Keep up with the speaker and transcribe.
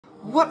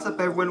What's up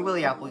everyone,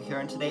 Willie Apple here,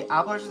 and today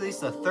Apple has released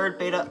the third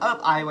beta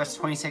of iOS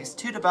 26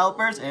 to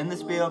developers, and in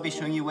this video I'll be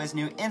showing you what's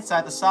new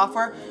inside the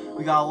software.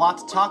 We got a lot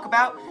to talk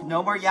about,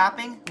 no more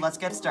yapping, let's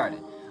get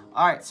started.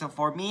 Alright, so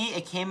for me,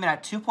 it came in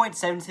at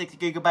 2.76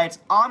 gigabytes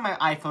on my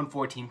iPhone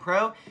 14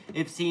 Pro.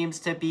 It seems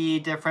to be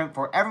different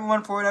for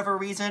everyone for whatever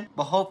reason,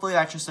 but hopefully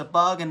that's just a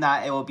bug and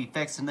that it will be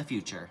fixed in the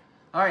future.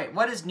 Alright,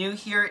 what is new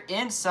here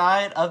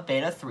inside of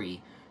Beta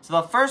 3? So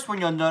the first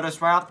one you'll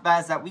notice right off the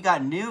bat is that we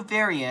got new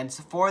variants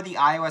for the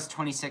iOS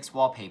 26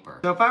 wallpaper.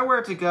 So if I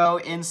were to go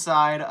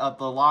inside of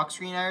the lock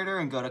screen editor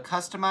and go to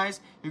customize,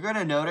 you're going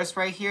to notice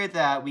right here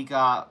that we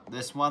got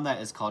this one that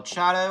is called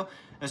Shadow.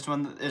 This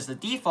one is the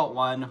default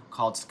one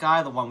called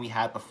Sky, the one we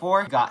had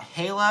before. We got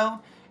Halo,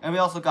 and we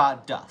also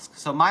got Dusk.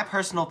 So my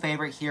personal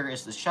favorite here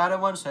is the Shadow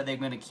one, so they're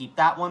going to keep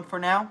that one for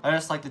now. I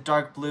just like the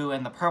dark blue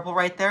and the purple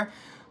right there.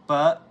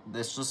 But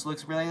this just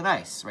looks really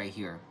nice right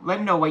here. Let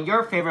me know what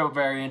your favorite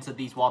variants of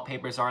these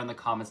wallpapers are in the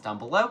comments down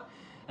below.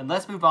 And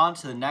let's move on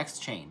to the next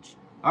change.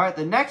 Alright,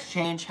 the next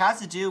change has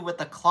to do with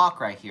the clock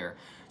right here.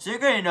 So you're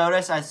going to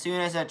notice as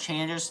soon as it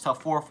changes to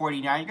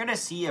 4:49, you're going to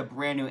see a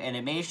brand new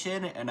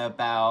animation in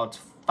about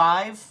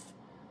 5,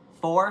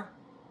 4,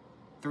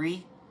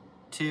 3,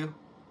 2,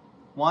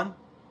 1.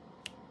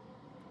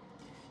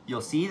 You'll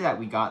see that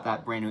we got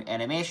that brand new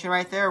animation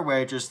right there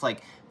where it just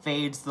like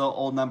fades the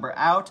old number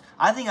out.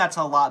 I think that's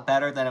a lot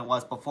better than it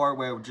was before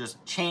where it would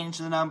just change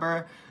the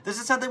number. This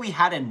is something we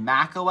had in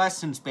macOS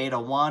since beta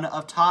 1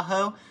 of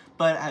Tahoe,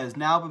 but has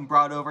now been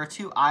brought over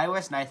to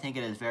iOS, and I think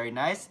it is very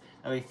nice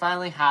that we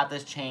finally have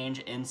this change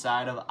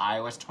inside of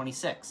iOS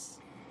 26.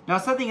 Now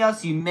something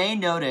else you may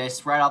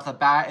notice right off the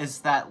bat is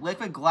that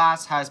liquid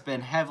glass has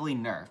been heavily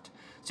nerfed.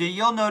 So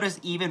you'll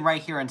notice even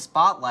right here in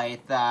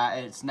Spotlight that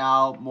it's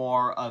now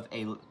more of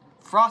a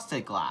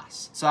frosted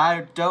glass. So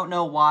I don't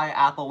know why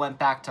Apple went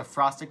back to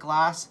frosted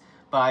glass,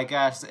 but I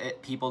guess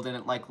people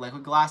didn't like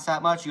liquid glass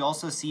that much. You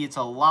also see it's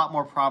a lot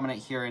more prominent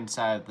here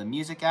inside of the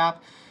music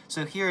app.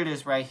 So here it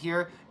is right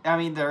here. I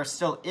mean, there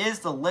still is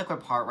the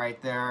liquid part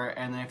right there,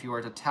 and then if you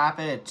were to tap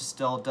it, it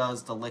still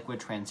does the liquid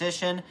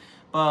transition.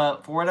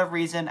 But for whatever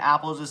reason,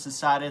 Apple just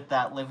decided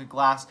that liquid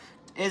glass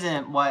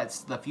isn't what's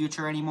the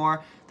future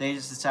anymore. They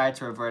just decided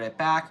to revert it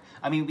back.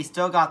 I mean, we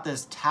still got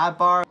this tab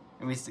bar,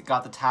 and we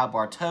got the tab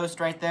bar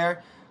toast right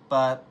there,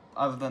 but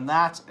other than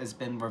that, it's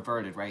been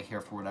reverted right here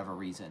for whatever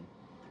reason.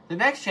 The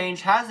next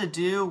change has to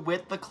do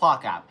with the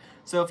clock app.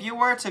 So if you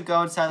were to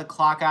go inside the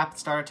clock app,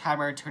 start a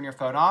timer, and turn your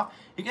phone off,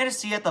 you're going to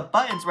see that the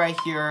buttons right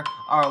here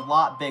are a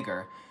lot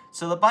bigger.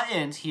 So the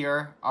buttons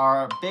here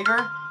are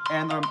bigger,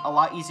 and they're a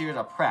lot easier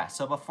to press.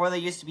 So before they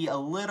used to be a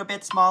little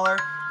bit smaller,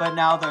 but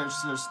now they're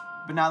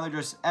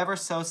just ever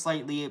so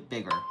slightly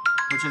bigger,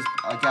 which is,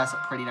 I guess,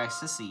 pretty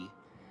nice to see.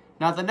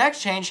 Now the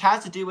next change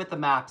has to do with the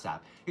Maps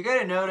app. You're going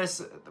to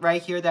notice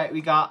right here that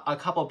we got a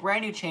couple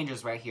brand new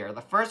changes right here.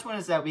 The first one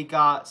is that we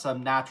got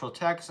some natural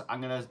text. I'm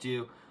going to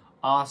do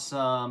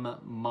awesome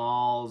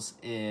malls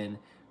in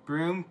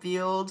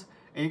Broomfield.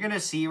 And you're going to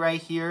see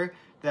right here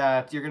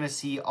that you're going to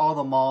see all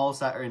the malls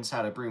that are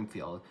inside of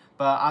Broomfield.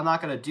 But I'm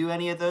not going to do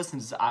any of those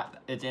since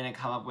it didn't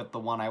come up with the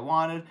one I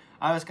wanted.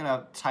 I'm just going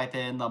to type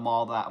in the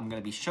mall that I'm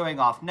going to be showing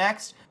off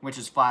next, which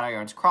is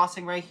Flatirons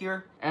Crossing right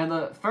here. And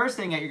the first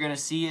thing that you're going to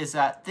see is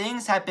that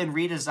things have been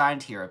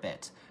redesigned here a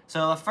bit.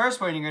 So the first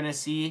one you're going to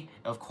see,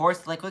 of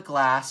course, liquid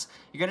glass.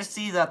 You're going to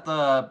see that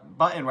the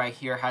button right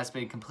here has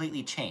been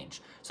completely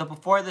changed. So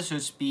before this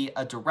would be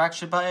a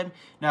direction button.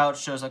 Now it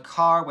shows a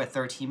car with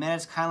 13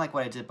 minutes, kind of like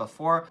what I did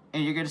before.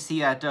 And you're going to see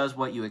that it does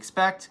what you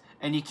expect.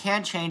 And you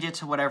can change it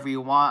to whatever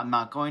you want. I'm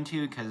not going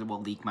to because it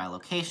will leak my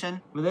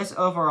location. But this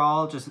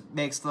overall just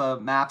makes the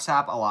Maps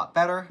app a lot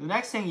better. The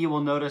next thing you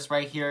will notice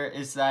right here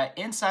is that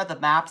inside the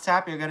Maps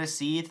app, you're going to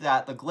see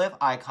that the glyph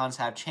icons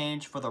have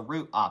changed for the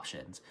route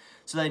options.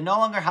 So they no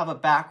longer have a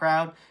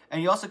background.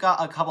 And you also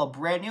got a couple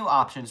brand new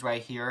options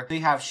right here. So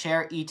you have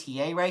Share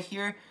ETA right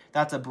here.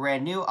 That's a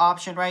brand new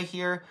option right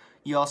here.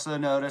 You also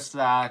notice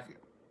that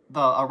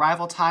the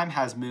arrival time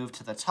has moved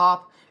to the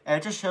top. And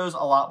it just shows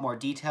a lot more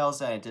details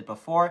than it did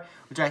before,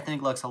 which I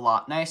think looks a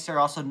lot nicer.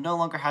 Also, no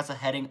longer has a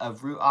heading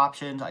of route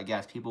options. I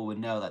guess people would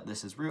know that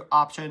this is route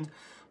options.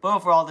 But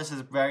overall, this is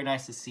very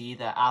nice to see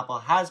that Apple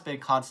has been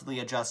constantly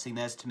adjusting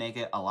this to make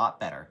it a lot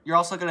better. You're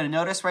also going to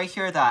notice right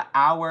here that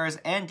hours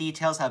and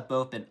details have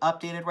both been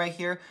updated right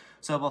here.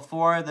 So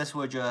before, this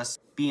would just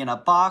be in a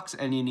box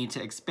and you need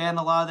to expand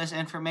a lot of this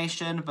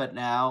information. But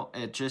now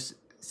it just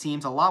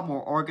seems a lot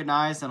more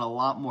organized and a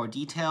lot more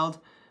detailed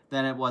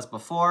than it was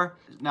before.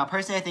 Now,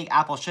 personally, I think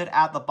Apple should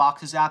add the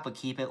Boxes app, but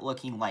keep it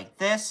looking like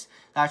this.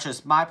 That's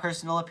just my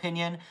personal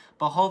opinion,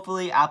 but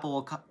hopefully Apple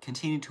will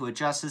continue to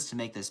adjust this to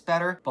make this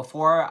better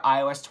before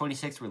iOS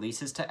 26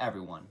 releases to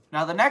everyone.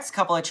 Now, the next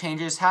couple of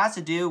changes has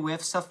to do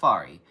with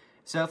Safari.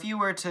 So if you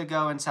were to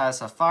go inside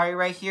Safari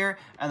right here,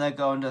 and then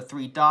go into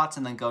 3 dots,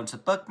 and then go into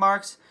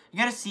bookmarks,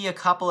 you're going to see a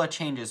couple of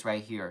changes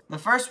right here. The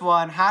first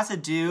one has to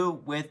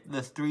do with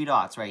the 3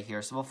 dots right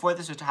here. So before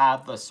this would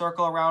have the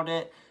circle around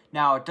it.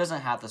 Now it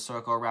doesn't have the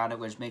circle around it,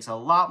 which makes a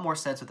lot more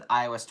sense with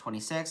iOS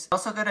 26. You're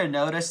also going to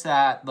notice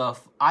that the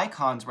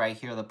icons right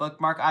here, the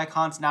bookmark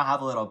icons, now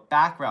have a little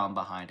background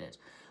behind it.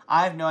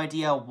 I have no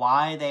idea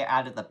why they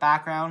added the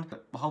background,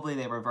 but hopefully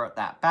they revert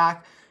that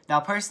back. Now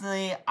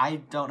personally, I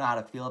don't know how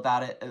to feel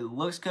about it. It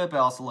looks good, but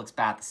it also looks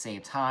bad at the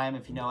same time,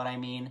 if you know what I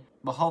mean.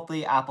 But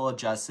hopefully Apple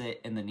adjusts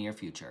it in the near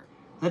future.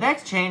 The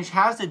next change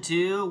has to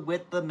do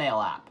with the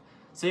Mail app.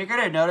 So you're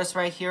going to notice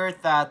right here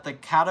that the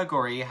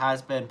category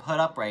has been put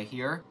up right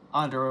here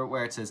under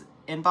where it says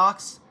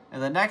Inbox.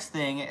 And the next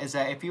thing is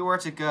that if you were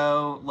to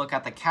go look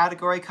at the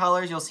category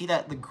colors, you'll see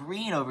that the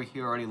green over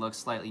here already looks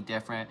slightly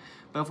different.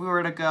 But if we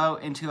were to go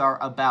into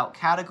our About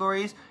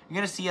categories, you're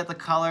going to see that the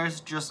colors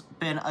just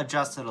been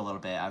adjusted a little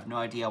bit. I have no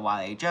idea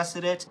why they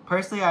adjusted it.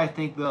 Personally, I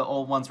think the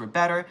old ones were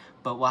better,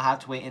 but we'll have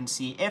to wait and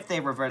see if they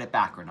revert it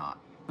back or not.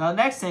 Now the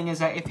next thing is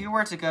that if you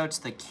were to go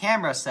to the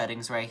camera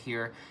settings right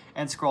here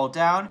and scroll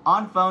down,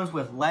 on phones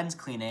with lens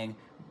cleaning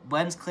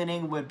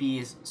would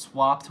be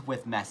swapped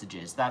with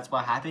messages. That's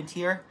what happened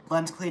here.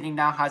 Lens cleaning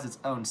now has its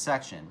own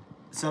section.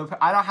 So if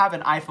I don't have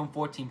an iPhone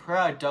 14 Pro,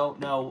 I don't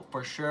know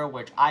for sure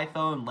which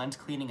iPhone lens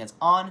cleaning is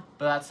on,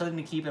 but that's something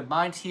to keep in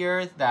mind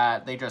here,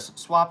 that they just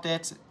swapped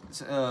it.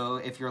 So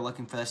if you're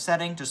looking for the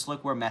setting, just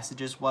look where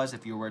messages was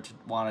if you were to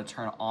want to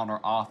turn on or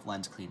off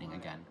lens cleaning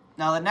again.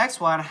 Now the next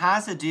one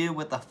has to do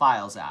with the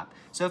Files app.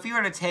 So if you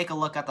were to take a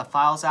look at the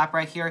Files app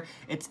right here,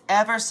 it's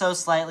ever so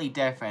slightly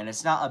different.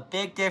 It's not a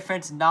big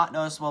difference, not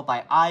noticeable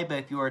by eye, but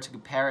if you were to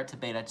compare it to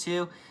Beta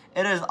 2,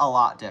 it is a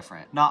lot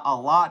different. Not a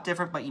lot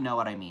different, but you know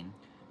what I mean.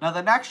 Now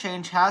the next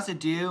change has to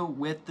do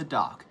with the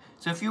dock.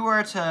 So if you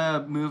were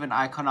to move an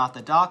icon off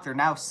the dock, they're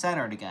now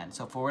centered again.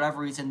 So for whatever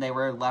reason they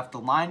were left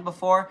aligned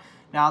before,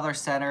 now they're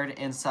centered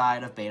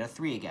inside of Beta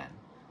 3 again,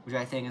 which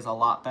I think is a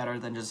lot better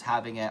than just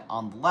having it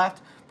on the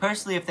left.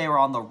 Personally, if they were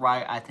on the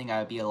right, I think I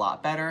would be a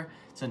lot better.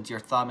 Since your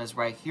thumb is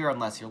right here,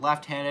 unless you're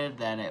left-handed,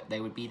 then they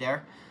would be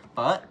there.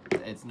 But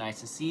it's nice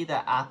to see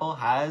that Apple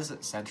has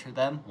centered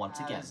them once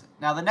again.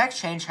 Now the next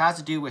change has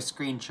to do with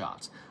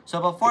screenshots.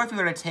 So before, if you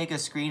were to take a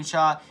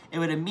screenshot, it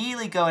would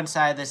immediately go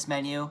inside this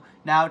menu.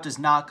 Now it does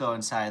not go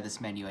inside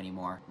this menu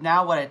anymore.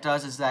 Now what it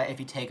does is that if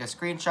you take a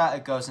screenshot,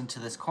 it goes into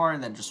this corner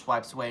and then just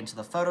swipes away into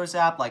the Photos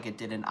app like it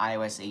did in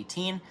iOS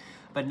 18.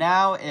 But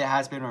now it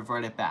has been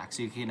reverted back,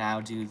 so you can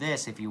now do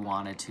this if you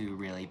wanted to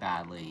really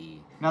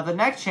badly. Now the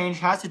next change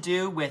has to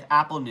do with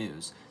Apple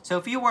News. So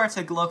if you were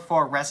to look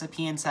for a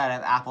recipe inside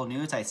of Apple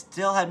News, I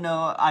still have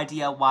no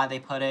idea why they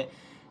put it.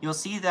 You'll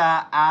see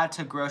that add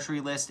to grocery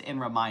list in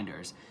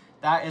reminders.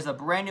 That is a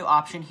brand new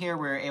option here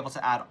where you're able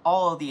to add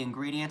all of the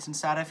ingredients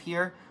inside of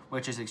here,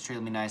 which is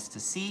extremely nice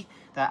to see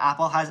that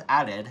Apple has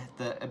added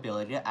the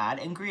ability to add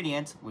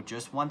ingredients with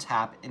just one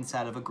tap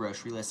inside of a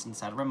grocery list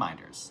inside of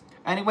reminders.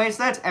 Anyways,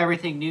 that's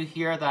everything new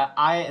here that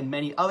I and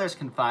many others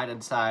can find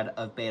inside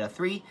of Beta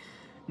 3.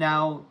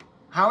 Now,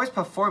 how is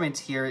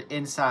performance here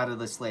inside of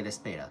this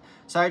latest beta?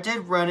 So I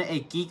did run a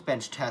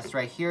Geekbench test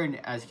right here,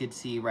 and as you can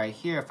see right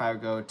here, if I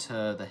go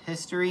to the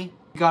history,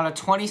 we got a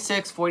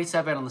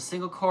 2647 on the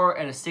single core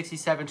and a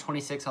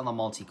 6726 on the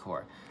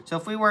multi-core. So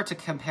if we were to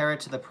compare it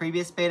to the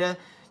previous beta,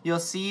 you'll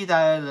see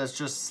that it is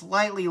just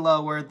slightly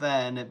lower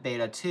than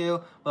Beta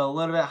 2, but a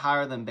little bit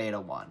higher than Beta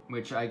 1,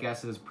 which I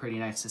guess is pretty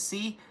nice to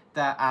see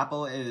that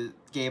Apple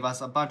gave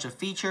us a bunch of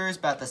features,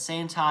 but at the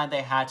same time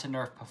they had to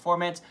nerf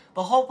performance.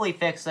 They'll hopefully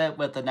fix it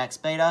with the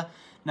next beta.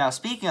 Now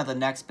speaking of the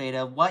next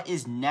beta, what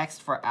is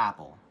next for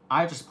Apple?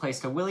 I just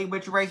placed a Willy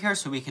widget right here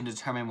so we can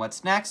determine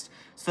what's next.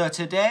 So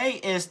today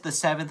is the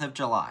 7th of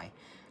July.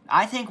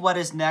 I think what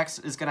is next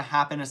is going to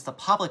happen is the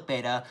public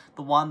beta,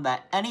 the one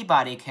that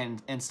anybody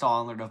can install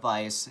on their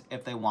device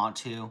if they want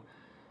to,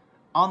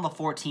 on the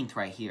 14th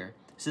right here.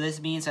 So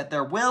this means that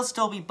there will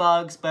still be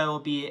bugs, but it will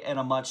be in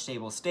a much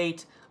stable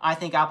state. I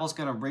think Apple's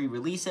going to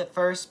re-release it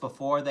first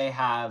before they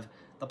have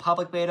the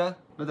public beta,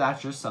 but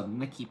that's just something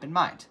to keep in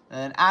mind. And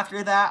then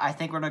after that, I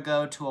think we're going to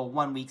go to a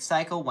 1-week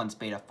cycle once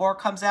Beta 4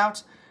 comes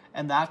out,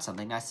 and that's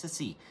something nice to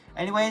see.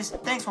 Anyways,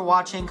 thanks for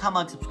watching.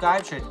 Comment,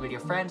 subscribe, share it with your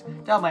friends,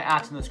 download my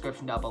apps in the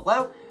description down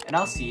below, and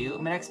I'll see you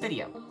in my next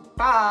video.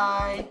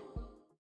 Bye!